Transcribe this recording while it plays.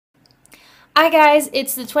Hi guys,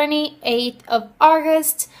 it's the 28th of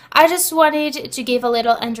August. I just wanted to give a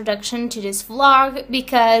little introduction to this vlog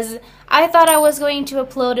because I thought I was going to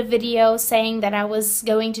upload a video saying that I was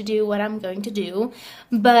going to do what I'm going to do,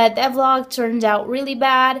 but that vlog turned out really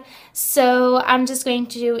bad, so I'm just going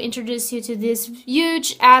to introduce you to this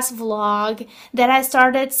huge ass vlog that I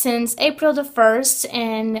started since April the 1st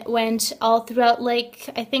and went all throughout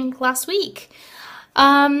I think last week.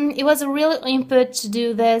 It was a real input to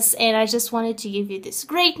do this, and I just wanted to give you this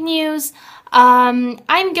great news.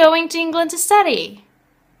 I'm going to England to study.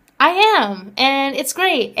 I am, and it's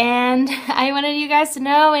great, and I wanted you guys to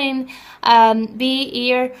know and be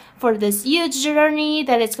here for this huge journey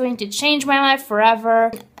that it's going to change my life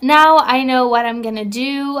forever. Now I know what I'm gonna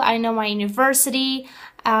do. I know my university.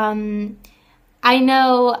 I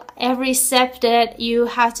know every step that you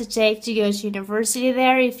have to take to go to university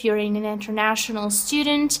there if you're an international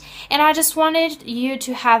student, and I just wanted you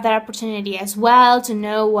to have that opportunity as well to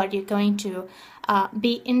know what you're going to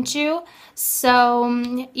be into. So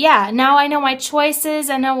yeah, now I know my choices,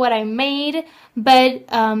 I know what I made, but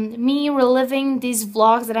me reliving these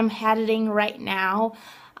vlogs that I'm editing right now,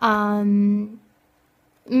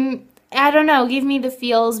 I don't know, give me the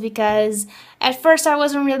feels, because at first I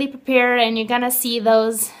wasn't really prepared, and you're gonna see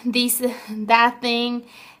that thing,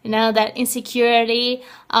 you know, that insecurity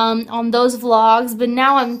on those vlogs, but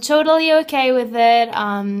now I'm totally okay with it.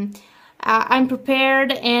 I'm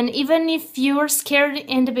prepared, and even if you're scared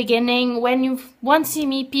in the beginning, once you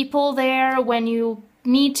meet people there, when you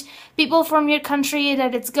meet people from your country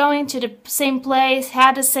that it's going to the same place,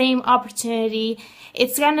 had the same opportunity,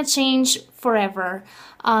 it's gonna change forever.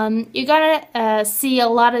 You're gonna see a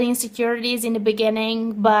lot of insecurities in the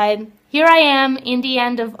beginning, but here I am in the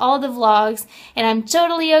end of all the vlogs, and I'm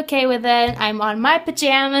totally okay with it. I'm on my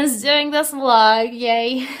pajamas doing this vlog,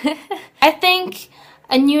 yay. I think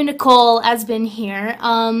a new Nicole has been here.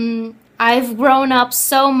 I've grown up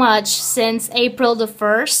so much since April the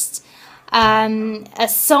 1st.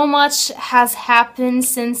 So much has happened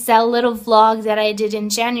since that little vlog that I did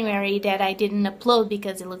in January that I didn't upload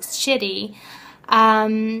because it looks shitty.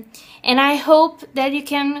 And I hope that you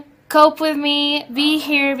can cope with me, be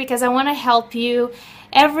here, because I want to help you.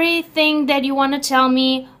 Everything that you want to tell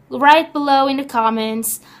me, write below in the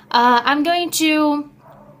comments. I'm gonna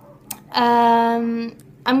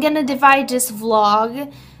divide these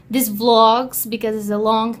vlogs, because it's a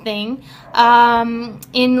long thing,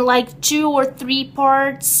 in like 2 or 3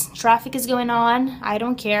 parts. Traffic is going on, I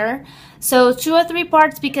don't care. So 2 or 3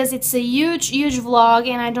 parts, because it's a huge vlog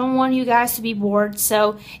and I don't want you guys to be bored.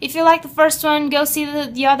 So if you like the first one, go see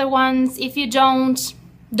the other ones. If you don't.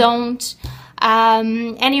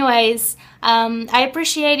 Anyways, I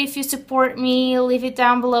appreciate if you support me. Leave it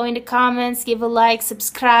down below in the comments, give a like,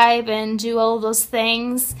 subscribe, and do all those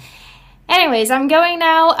things. Anyways, I'm going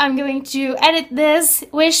now. I'm going to edit this.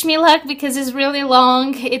 Wish me luck, because it's really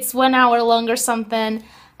long. It's 1 hour long or something.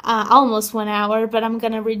 Almost 1 hour, but I'm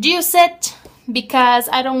gonna reduce it because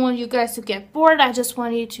I don't want you guys to get bored. I just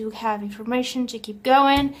want you to have information to keep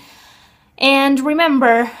going. And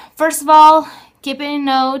remember, first of all, keep in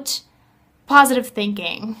note, positive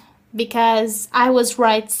thinking, because I was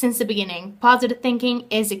right since the beginning. Positive thinking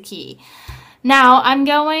is a key. Now I'm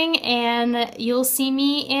going, and you'll see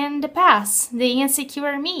me in the past, the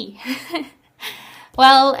insecure me.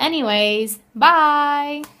 Well, anyways,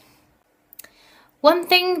 bye! One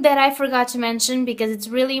thing that I forgot to mention, because it's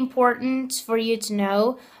really important for you to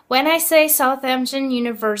know, when I say Southampton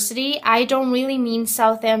University, I don't really mean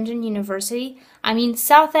Southampton University. I mean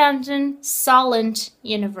Southampton Solent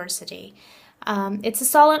University. It's a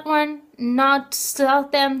Solent one, not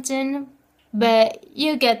Southampton, but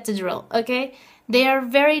you get the drill, okay? They are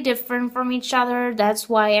very different from each other, that's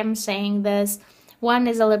why I'm saying this. One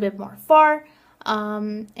is a little bit more far,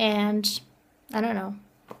 and I don't know.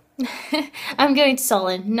 I'm going to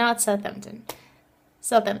Solent, not Southampton.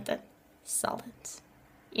 Southampton Solent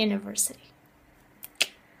University.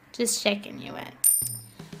 Just checking you in.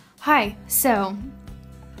 Hi, so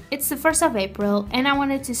it's the 1st of April, and I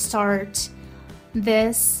wanted to start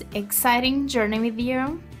this exciting journey with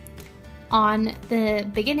you on the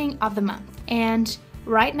beginning of the month. And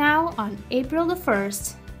right now, on April the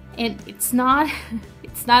 1st, and it's not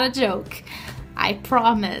a joke, I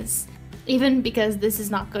promise. Even because this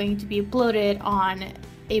is not going to be uploaded on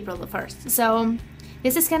April the 1st. So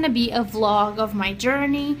this is gonna be a vlog of my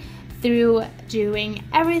journey through doing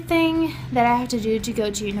everything that I have to do to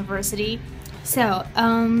go to university. So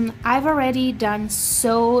I've already done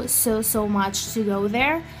so much to go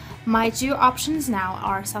there. My 2 options now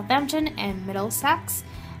are Southampton and Middlesex,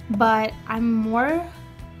 but I'm more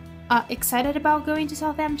excited about going to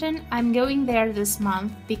Southampton. I'm going there this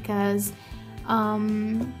month because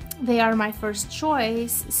they are my first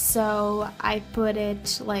choice, so I put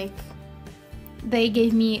it like they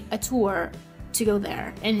gave me a tour to go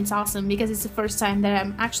there, and it's awesome because it's the first time that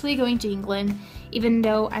I'm actually going to England, even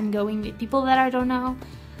though I'm going with people that I don't know.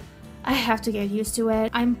 I have to get used to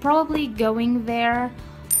it. I'm probably going there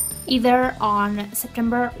either on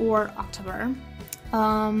September or October.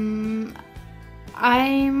 I'm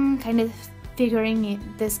kind of figuring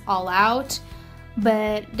this all out,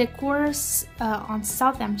 but the course on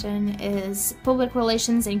Southampton is Public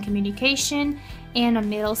Relations and Communication, and on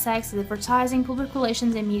Middlesex is Advertising, Public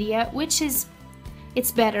Relations and Media, which is,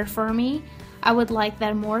 it's better for me. I would like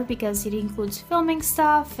that more because it includes filming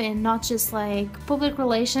stuff and not just like public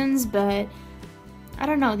relations, but I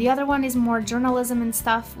don't know, the other one is more journalism and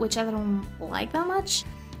stuff, which I don't like that much.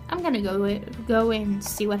 I'm gonna go and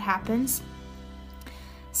see what happens.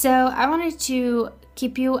 So I wanted to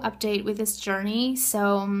keep you updated with this journey.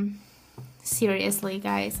 So seriously,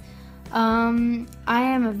 guys, I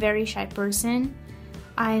am a very shy person.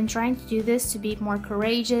 I am trying to do this to be more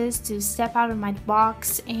courageous, to step out of my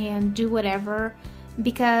box and do whatever,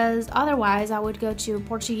 because otherwise I would go to a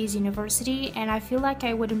Portuguese university and I feel like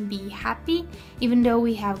I wouldn't be happy, even though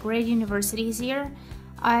we have great universities here.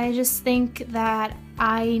 I just think that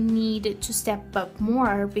I need to step up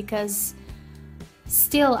more, because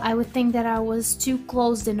still I would think that I was too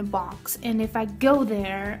closed in a box, and if I go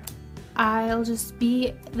there I'll just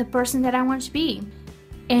be the person that I want to be.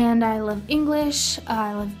 And I love English,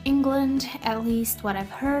 I love England, at least what I've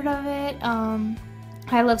heard of it.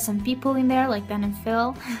 I love some people in there like Ben and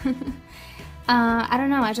Phil. I don't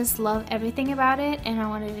know, I just love everything about it, and I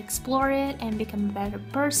want to explore it and become a better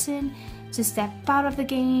person, to step out of the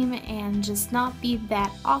game and just not be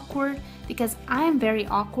that awkward, because I'm very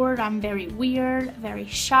awkward, I'm very weird, very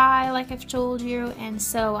shy like I've told you, and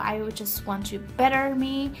so I would just want to better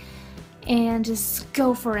me and just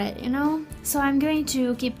go for it, you know? So I'm going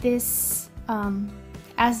to keep this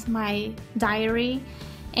as my diary,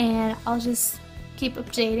 and I'll just keep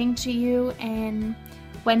updating to you, and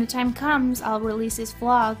when the time comes I'll release this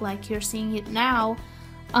vlog like you're seeing it now.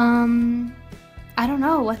 I don't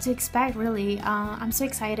know what to expect, really. I'm so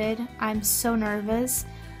excited, I'm so nervous,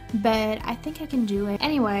 but I think I can do it.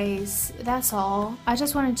 Anyways, that's all. I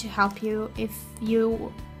just wanted to help you if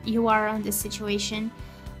you are in this situation.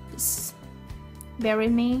 Just bear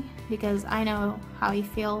with me, because I know how you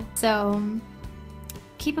feel. So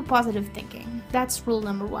keep a positive thinking. That's rule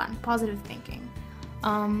number one, positive thinking.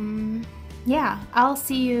 Yeah, I'll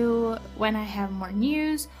see you when I have more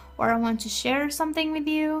news or I want to share something with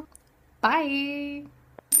you. Bye!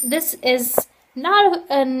 This is not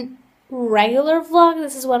a regular vlog,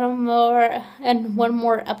 this is one more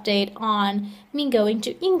update on me going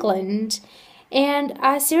to England. And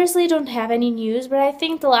I seriously don't have any news, but I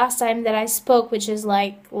think the last time that I spoke, which is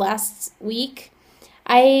like last week,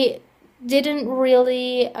 I didn't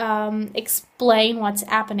really explain what's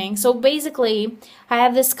happening. So basically, I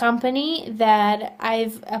have this company that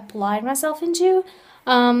I've applied myself into.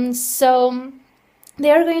 So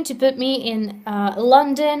they're going to put me in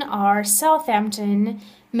London or Southampton,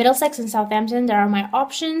 Middlesex and Southampton. There are my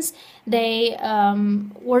options. They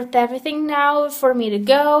worth everything now for me to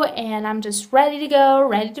go, and I'm just ready to go,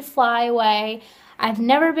 ready to fly away. I've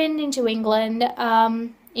never been into England.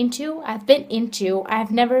 I've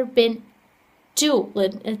never been to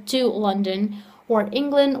London or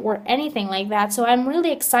England or anything like that. So I'm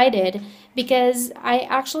really excited, because I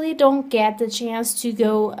actually don't get the chance to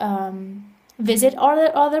go visit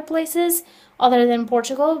other places other than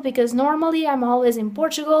Portugal, because normally I'm always in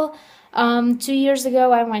Portugal. 2 years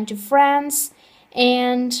ago I went to France,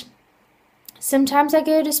 and sometimes I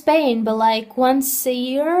go to Spain, but like once a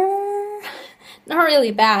year. Not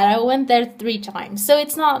really bad. I went there 3 times, so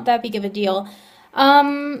it's not that big of a deal.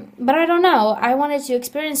 But I don't know, I wanted to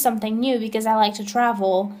experience something new because I like to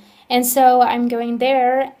travel, and so I'm going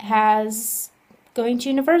there as going to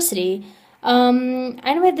university.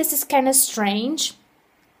 I know this is kind of strange.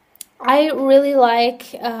 I really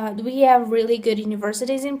like, we have really good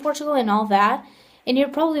universities in Portugal and all that, and you're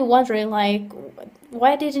probably wondering, like,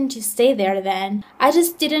 why didn't you stay there then? I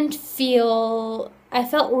just didn't feel, I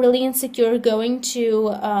felt really insecure going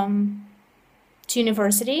to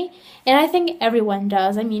university, and I think everyone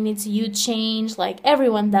does. I mean, it's a huge change, like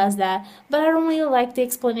everyone does that, but I don't really like the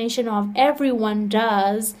explanation of everyone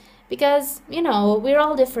does, because, you know, we're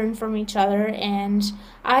all different from each other, and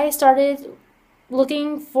I started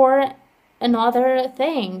looking for another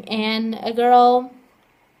thing, and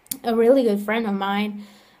a really good friend of mine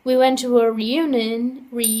we went to a reunion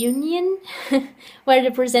where they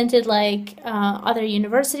presented like other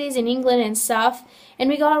universities in England and stuff, and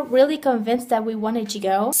we got really convinced that we wanted to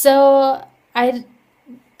go. So I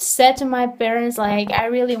said to my parents, like, I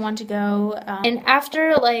really want to go. And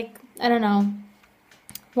after, like, I don't know,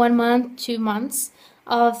 1 month, 2 months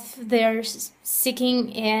of their seeking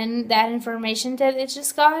in that information that it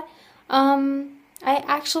just got, I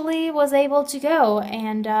actually was able to go,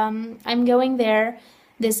 and I'm going there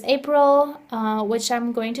this April, which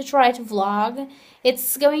I'm going to try to vlog.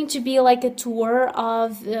 It's going to be like a tour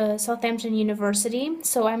of Southampton University,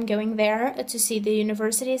 so I'm going there to see the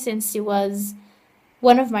university since it was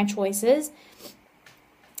one of my choices.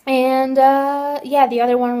 And yeah, the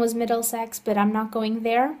other one was Middlesex, but I'm not going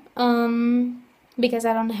there because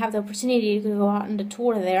I don't have the opportunity to go out on the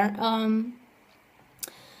tour there.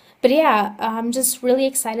 But yeah, I'm just really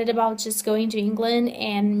excited about just going to England,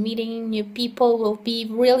 and meeting new people will be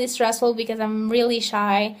really stressful because I'm really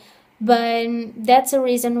shy. But that's a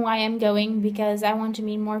reason why I'm going, because I want to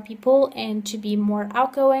meet more people and to be more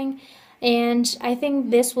outgoing. And I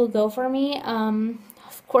think this will go for me.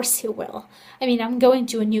 Of course it will. I mean, I'm going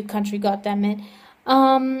to a new country, goddammit.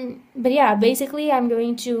 But yeah, basically I'm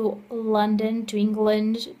going to London, to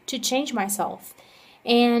England, to change myself.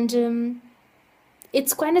 And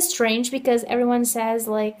it's kind of strange because everyone says,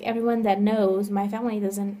 like, everyone that knows, my family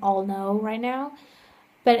doesn't all know right now,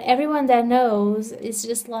 but everyone that knows is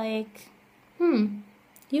just like,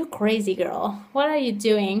 you crazy girl, what are you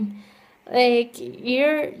doing? Like,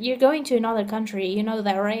 you're going to another country, you know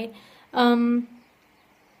that, right?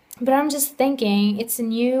 But I'm just thinking, it's a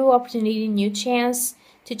new opportunity, new chance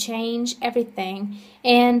to change everything.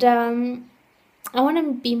 And I want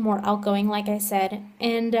to be more outgoing, like I said,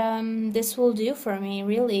 and this will do for me,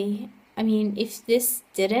 really. I mean, if this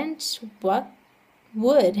didn't, what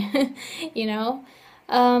would? You know?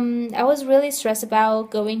 I was really stressed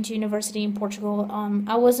about going to university in Portugal.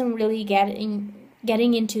 I wasn't really getting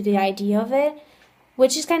into the idea of it,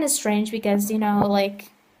 which is kind of strange because, you know,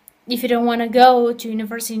 like, if you don't want to go to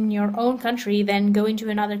university in your own country, then going to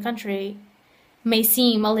another country may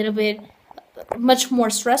seem a little bit much more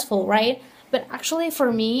stressful, right? But actually,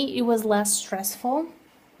 for me, it was less stressful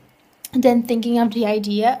than thinking of the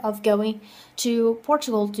idea of going to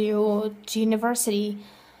Portugal to university.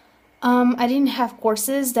 I didn't have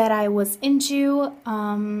courses that I was into.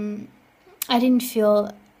 I didn't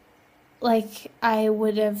feel like I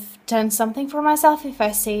would have done something for myself if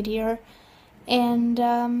I stayed here. And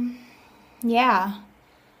yeah,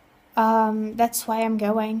 that's why I'm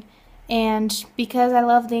going. And because I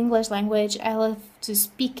love the English language, I love to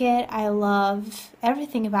speak it, I love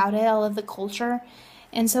everything about it, I love the culture.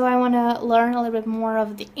 And so I want to learn a little bit more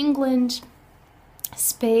of the England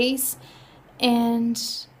space, and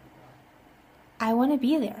I want to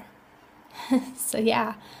be there. So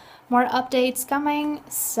yeah, more updates coming.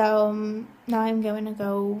 So now I'm going to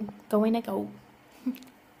go.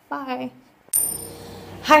 Bye.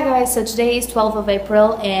 Hi guys, so today is 12th of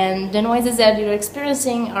April and the noises that you're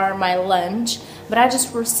experiencing are my lunch, but I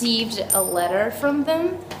just received a letter from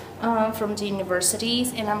them, from the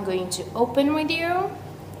universities, and I'm going to open with you.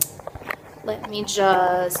 Let me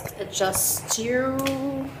just adjust you.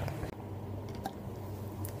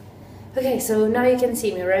 Okay, so now you can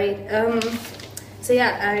see me, right? So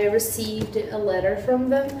yeah, I received a letter from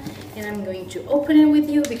them and I'm going to open it with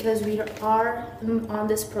you because we are on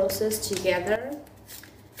this process together.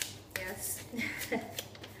 Yes.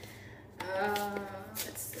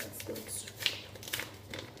 Let's go.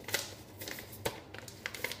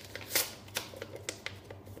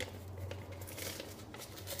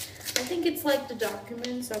 I think it's like the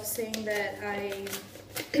documents of saying that I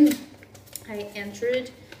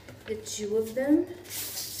entered the two of them.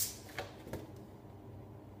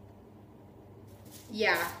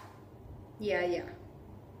 Yeah.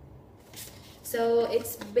 So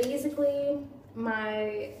it's basically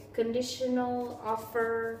my conditional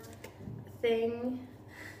offer thing.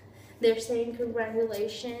 They're saying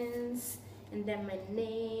congratulations, and then my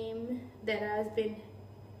name, that I've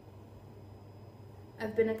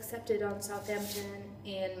been accepted on Southampton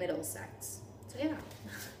and Middlesex. So yeah.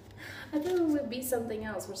 I thought it would be something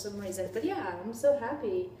else for some reason, but yeah, I'm so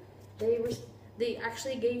happy. They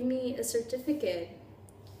actually gave me a certificate,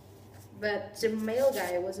 but the mail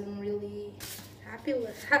guy wasn't really happy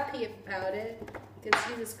about it because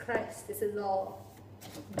Jesus Christ, this is all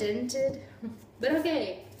dented. But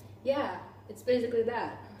okay, yeah, it's basically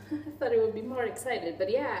that. I thought it would be more excited,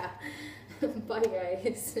 but yeah. Bye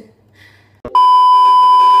guys.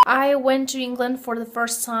 I went to England for the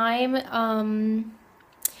first time.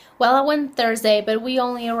 Well, I went Thursday, but we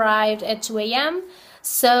only arrived at 2 a.m.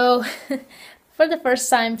 So for the first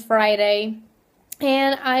time Friday,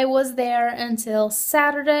 and I was there until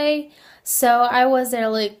Saturday. So I was there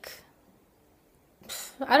like,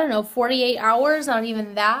 I don't know, 48 hours, not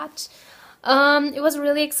even that. It was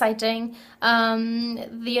really exciting. The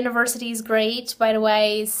university is great, by the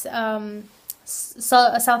way. It's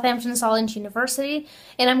Southampton Solent University,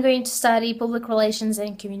 and I'm going to study public relations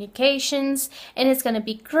and communications, and it's gonna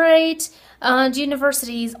be great. The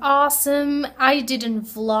university is awesome. I didn't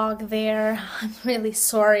vlog there. I'm really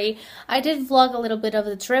sorry. I did vlog a little bit of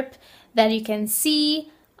the trip that you can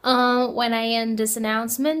see when I end this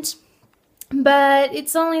announcement, but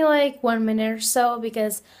it's only like 1 minute or so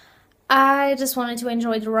because I just wanted to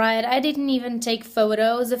enjoy the ride. I didn't even take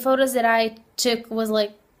photos. The photos that I took was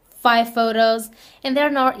like 5 photos, and they're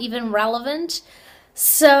not even relevant.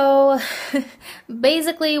 So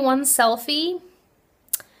basically, one selfie,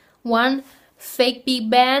 one fake Big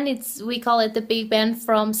Ben. We call it the Big Ben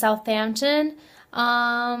from Southampton.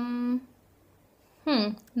 The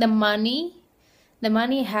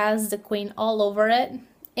money has the Queen all over it,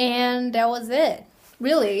 and that was it,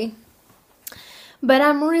 really. But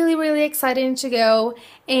I'm really excited to go,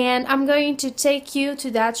 and I'm going to take you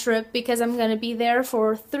to that trip because I'm going to be there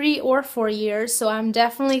for 3 or 4 years, so I'm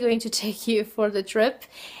definitely going to take you for the trip.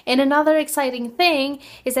 And another exciting thing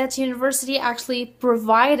is that the university actually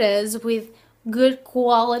provides us with good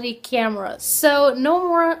quality cameras, so no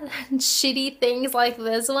more shitty things like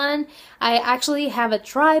this one. I actually have a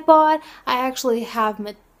tripod, I actually have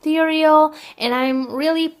material, and I'm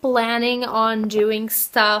really planning on doing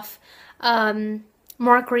stuff,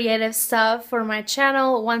 more creative stuff for my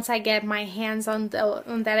channel once I get my hands on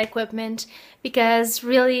that equipment, because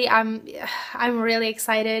really I'm really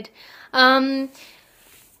excited.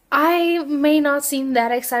 I may not seem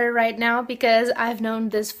that excited right now because I've known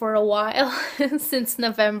this for a while since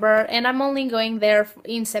November, and I'm only going there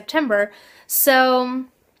in September, so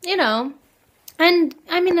you know, and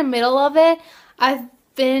I'm in the middle of it. I've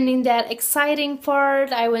been in that exciting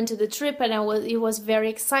part. I went to the trip and it was very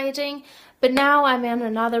exciting. But now I'm on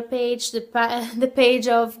another page, the page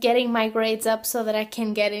of getting my grades up so that I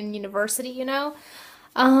can get in university, you know?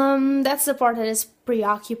 That's the part that is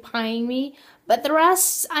preoccupying me. But the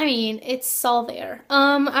rest, I mean, it's all there.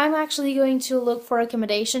 I'm actually going to look for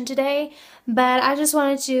accommodation today, but I just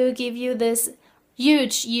wanted to give you this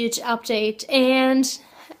huge update, and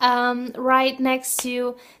right next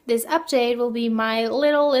to this update will be my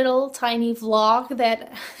little tiny vlog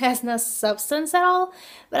that has no substance at all,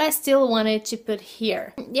 but I still wanted to put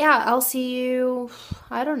here. Yeah, I'll see you,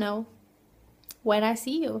 I don't know, when I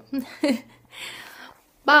see you.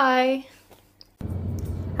 Bye!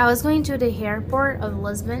 I was going to the airport of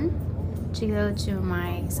Lisbon to go to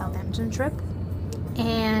my Southampton trip,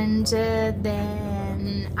 and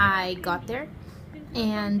then I got there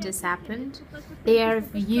and this happened. They are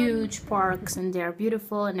huge parks and they are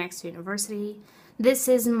beautiful and next to university. This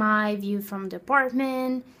is my view from the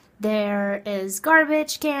apartment. There is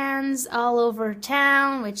garbage cans all over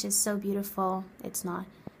town, which is so beautiful. It's not,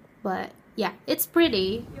 but yeah, it's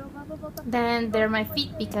pretty. Then there are my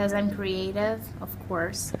feet because I'm creative, of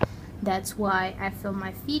course. That's why I film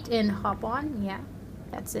my feet and hop on. Yeah,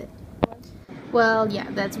 that's it. Well, yeah,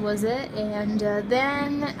 that was it. And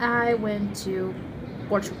then I went to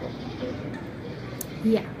Portugal.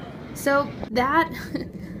 Yeah, so that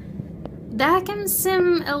that can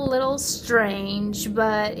seem a little strange,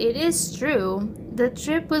 but it is true. The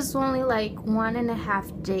trip was only like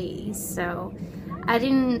 1.5 days, so I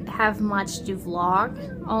didn't have much to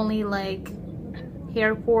vlog, only like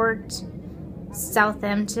airport,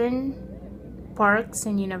 Southampton, parks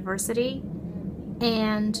and university,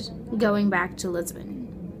 and going back to Lisbon.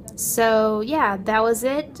 So yeah, that was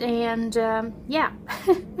it, and yeah.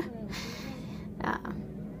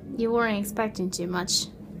 You weren't expecting too much,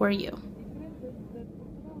 were you?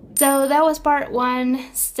 So that was part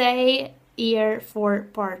 1. Stay here for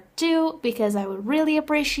part 2 because I would really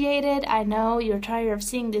appreciate it. I know you're tired of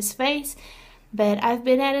seeing this face, but I've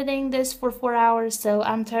been editing this for 4 hours, so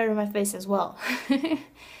I'm tired of my face as well.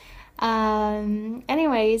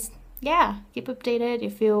 Anyways, yeah, keep updated.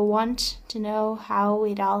 If you want to know how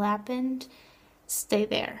it all happened, stay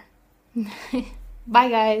there. Bye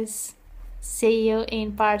guys. See you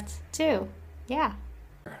in part 2. Yeah.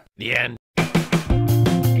 The end.